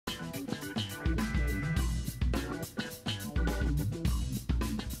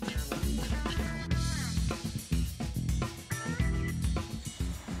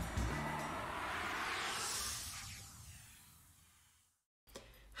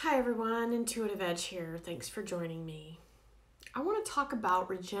Hi everyone, Intuitive Edge here. Thanks for joining me. I want to talk about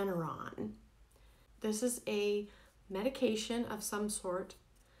Regeneron. This is a medication of some sort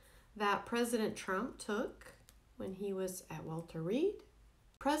that President Trump took when he was at Walter Reed.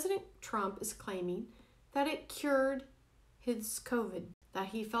 President Trump is claiming that it cured his COVID, that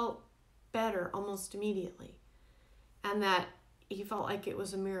he felt better almost immediately, and that he felt like it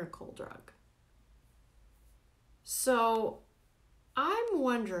was a miracle drug. So I'm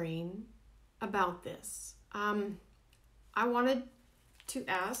wondering about this. I wanted to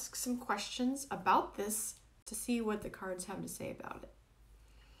ask some questions about this to see what the cards have to say about it.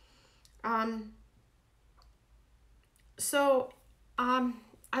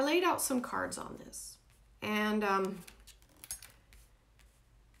 I laid out some cards on this, and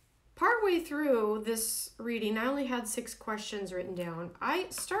partway through this reading, I only had 6 questions written down. I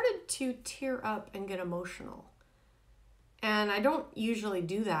started to tear up and get emotional. And I don't usually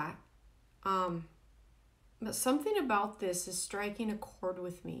do that. But something about this is striking a chord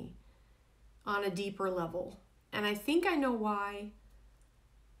with me on a deeper level. And I think I know why.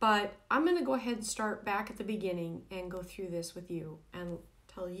 But I'm going to go ahead and start back at the beginning and go through this with you and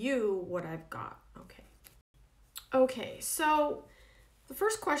tell you what I've got. Okay, so the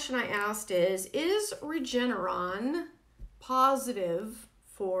first question I asked is Regeneron positive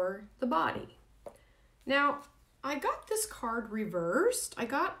for the body? Now, I got this card reversed. I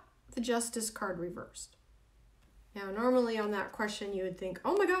got the Justice card reversed. Now, normally on that question, you would think,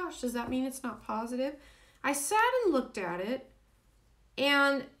 oh my gosh, does that mean it's not positive? I sat and looked at it,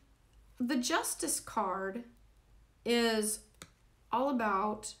 and the Justice card is all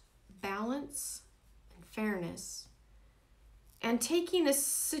about balance and fairness and taking a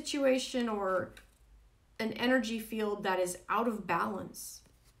situation or an energy field that is out of balance.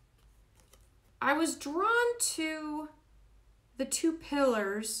 I was drawn to the 2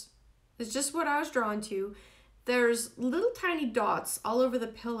 pillars. It's just what I was drawn to. There's little tiny dots all over the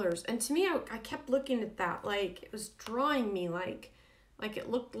pillars. And to me, I kept looking at that like it was drawing me like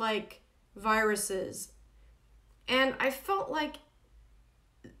it looked like viruses. And I felt like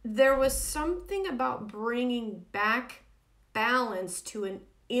there was something about bringing back balance to an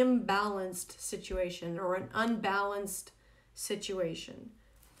imbalanced situation or an unbalanced situation.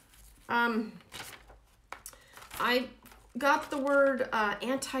 I got the word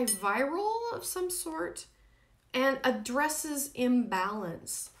antiviral of some sort and addresses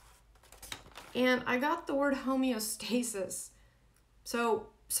imbalance. And I got the word homeostasis. So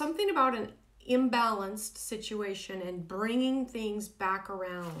something about an imbalanced situation and bringing things back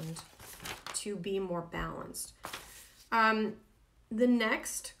around to be more balanced. The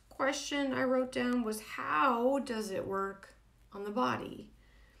next question I wrote down was, how does it work on the body?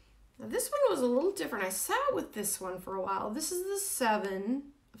 Now, this one was a little different. I sat with this one for a while. This is the 7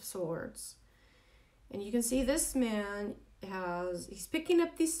 of Swords. And you can see this man he's picking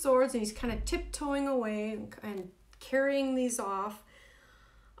up these swords and he's kind of tiptoeing away and carrying these off.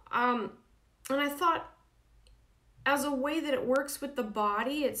 And I thought, as a way that it works with the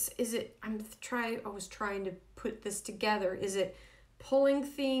body, I was trying to put this together. Is it pulling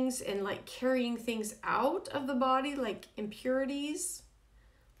things and like carrying things out of the body, like impurities?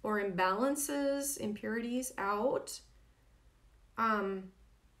 Or imbalances, impurities out, but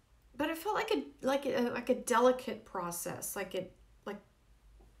it felt like a delicate process, like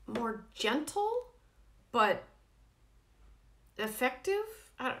more gentle, but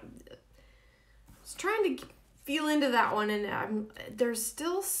effective. I was trying to feel into that one, and there's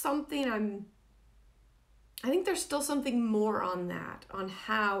still something. I think there's still something more on that, on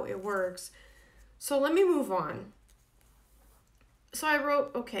how it works. So let me move on. So I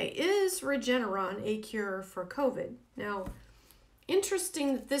wrote, okay, is Regeneron a cure for COVID? Now,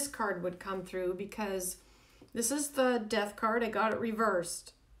 interesting that this card would come through because this is the Death card. I got it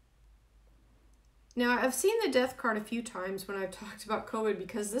reversed. Now, I've seen the Death card a few times when I've talked about COVID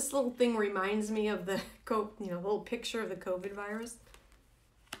because this little thing reminds me of the little picture of the COVID virus.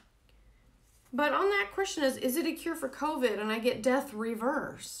 But on that question is it a cure for COVID? And I get Death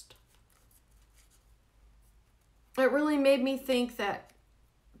reversed. It really made me think that,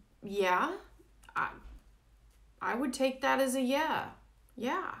 yeah, I would take that as a yeah.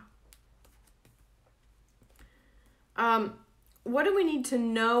 What do we need to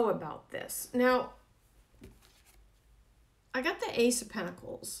know about this? Now, I got the Ace of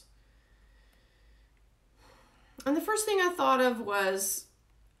Pentacles. And the first thing I thought of was,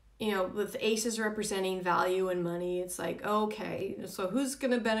 with aces representing value and money, it's like, okay, so who's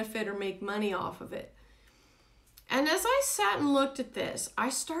going to benefit or make money off of it? And as I sat and looked at this, I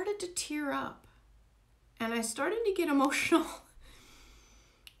started to tear up and I started to get emotional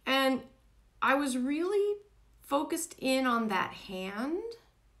I was really focused in on that hand,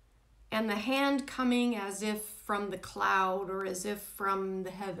 and the hand coming as if from the cloud or as if from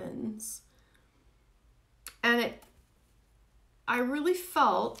the heavens. And I really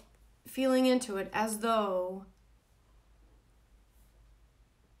felt, feeling into it, as though,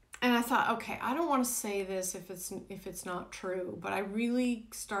 and I thought, okay, I don't want to say this if it's not true, but I really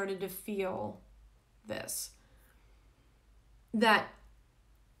started to feel this, that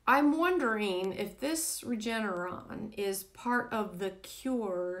I'm wondering if this Regeneron is part of the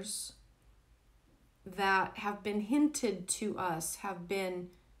cures that have been hinted to us, have been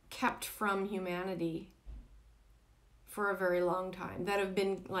kept from humanity for a very long time, that have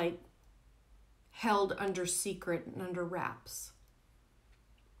been like held under secret and under wraps.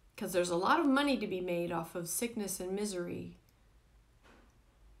 Because there's a lot of money to be made off of sickness and misery.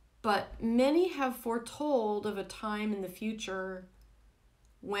 But many have foretold of a time in the future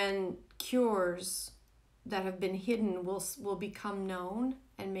when cures that have been hidden will become known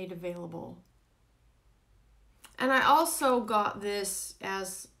and made available. And I also got this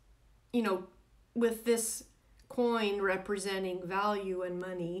as, you know, with this coin representing value and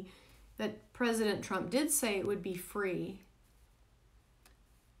money, that President Trump did say it would be free.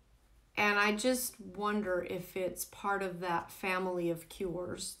 And I just wonder if it's part of that family of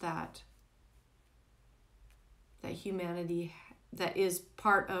cures that humanity, that is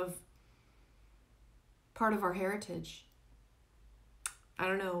part of our heritage. I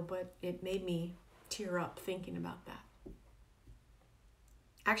don't know, but it made me tear up thinking about that.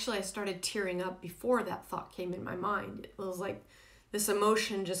 Actually, I started tearing up before that thought came in my mind. It was like this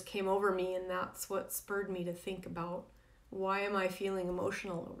emotion just came over me, and that's what spurred me to think about, why am I feeling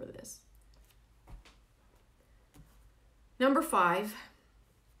emotional over this? Number 5,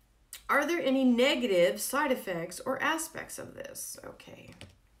 are there any negative side effects or aspects of this? Okay,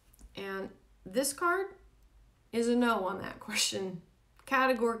 and this card is a no on that question.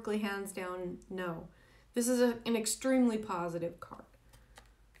 Categorically, hands down, no. This is an extremely positive card.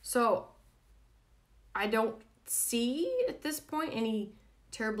 So I don't see at this point any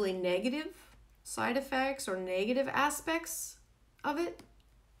terribly negative side effects or negative aspects of it.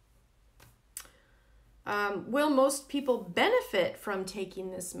 Will most people benefit from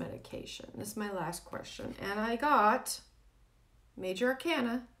taking this medication? This is my last question. And I got Major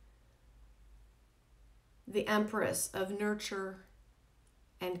Arcana, the Empress of Nurture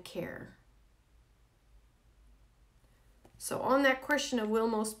and Care. So on that question of will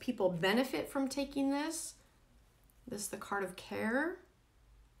most people benefit from taking this is the card of care,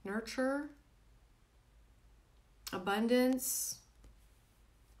 nurture, abundance,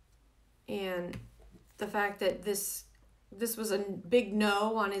 and the fact that this was a big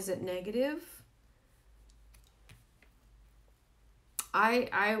no on is it negative.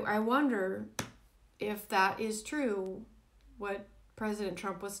 I wonder if that is true, what President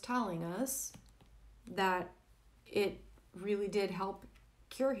Trump was telling us, that it really did help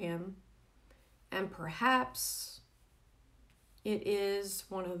cure him, and perhaps it is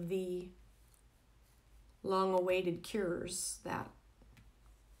one of the long-awaited cures that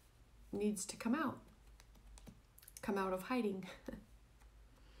needs to come out of hiding.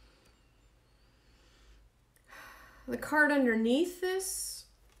 The card underneath this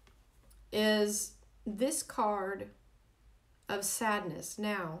is this card of sadness.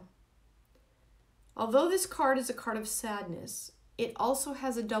 Now, although this card is a card of sadness, it also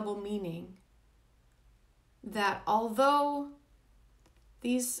has a double meaning. That although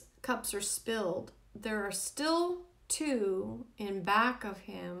these cups are spilled, there are still 2 in back of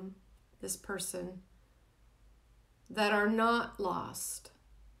him, this person, that are not lost.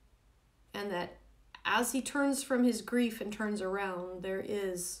 And that as he turns from his grief and turns around, there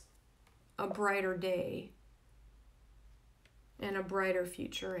is a brighter day and a brighter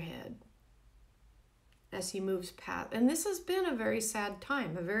future ahead as he moves past. And this has been a very sad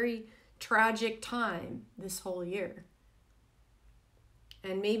time, a very tragic time this whole year.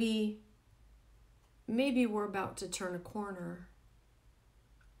 And maybe we're about to turn a corner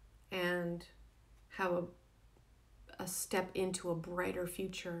and have a step into a brighter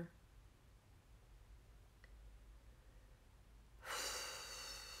future.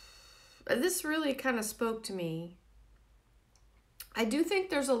 This really kind of spoke to me. I do think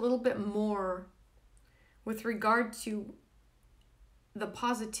there's a little bit more with regard to the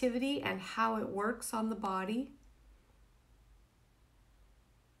positivity and how it works on the body.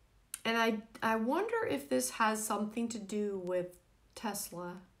 And I wonder if this has something to do with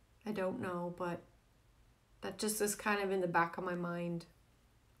Tesla. I don't know, but that just is kind of in the back of my mind.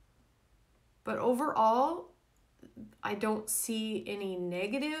 But overall, I don't see any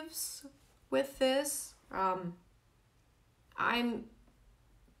negatives with this. I'm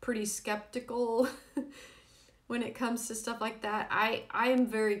pretty skeptical when it comes to stuff like that. I am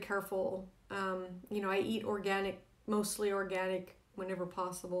very careful. You know, I eat organic, mostly organic whenever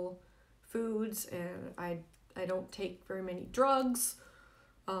possible foods, and I don't take very many drugs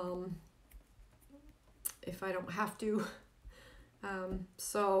if I don't have to.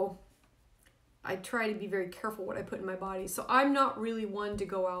 So I try to be very careful what I put in my body. So I'm not really one to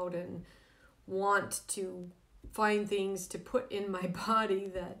go out and want to find things to put in my body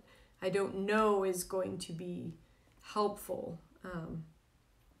that I don't know is going to be helpful.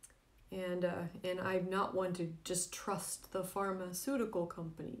 And I'm not one to just trust the pharmaceutical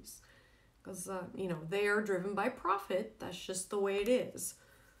companies, because you know, they are driven by profit. That's just the way it is.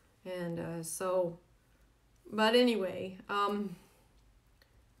 And so, but anyway,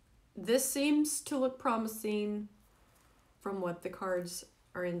 this seems to look promising from what the cards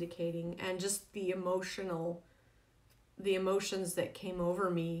are indicating, and just the emotions that came over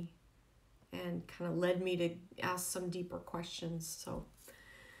me and kind of led me to ask some deeper questions. So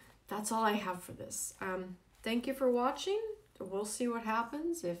that's all I have for this. Thank you for watching. We'll see what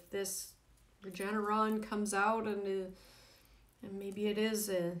happens if this Regeneron comes out, and maybe it is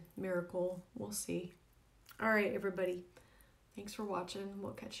a miracle. We'll see. All right, everybody. Thanks for watching.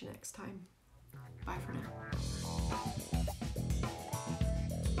 We'll catch you next time. Bye for now.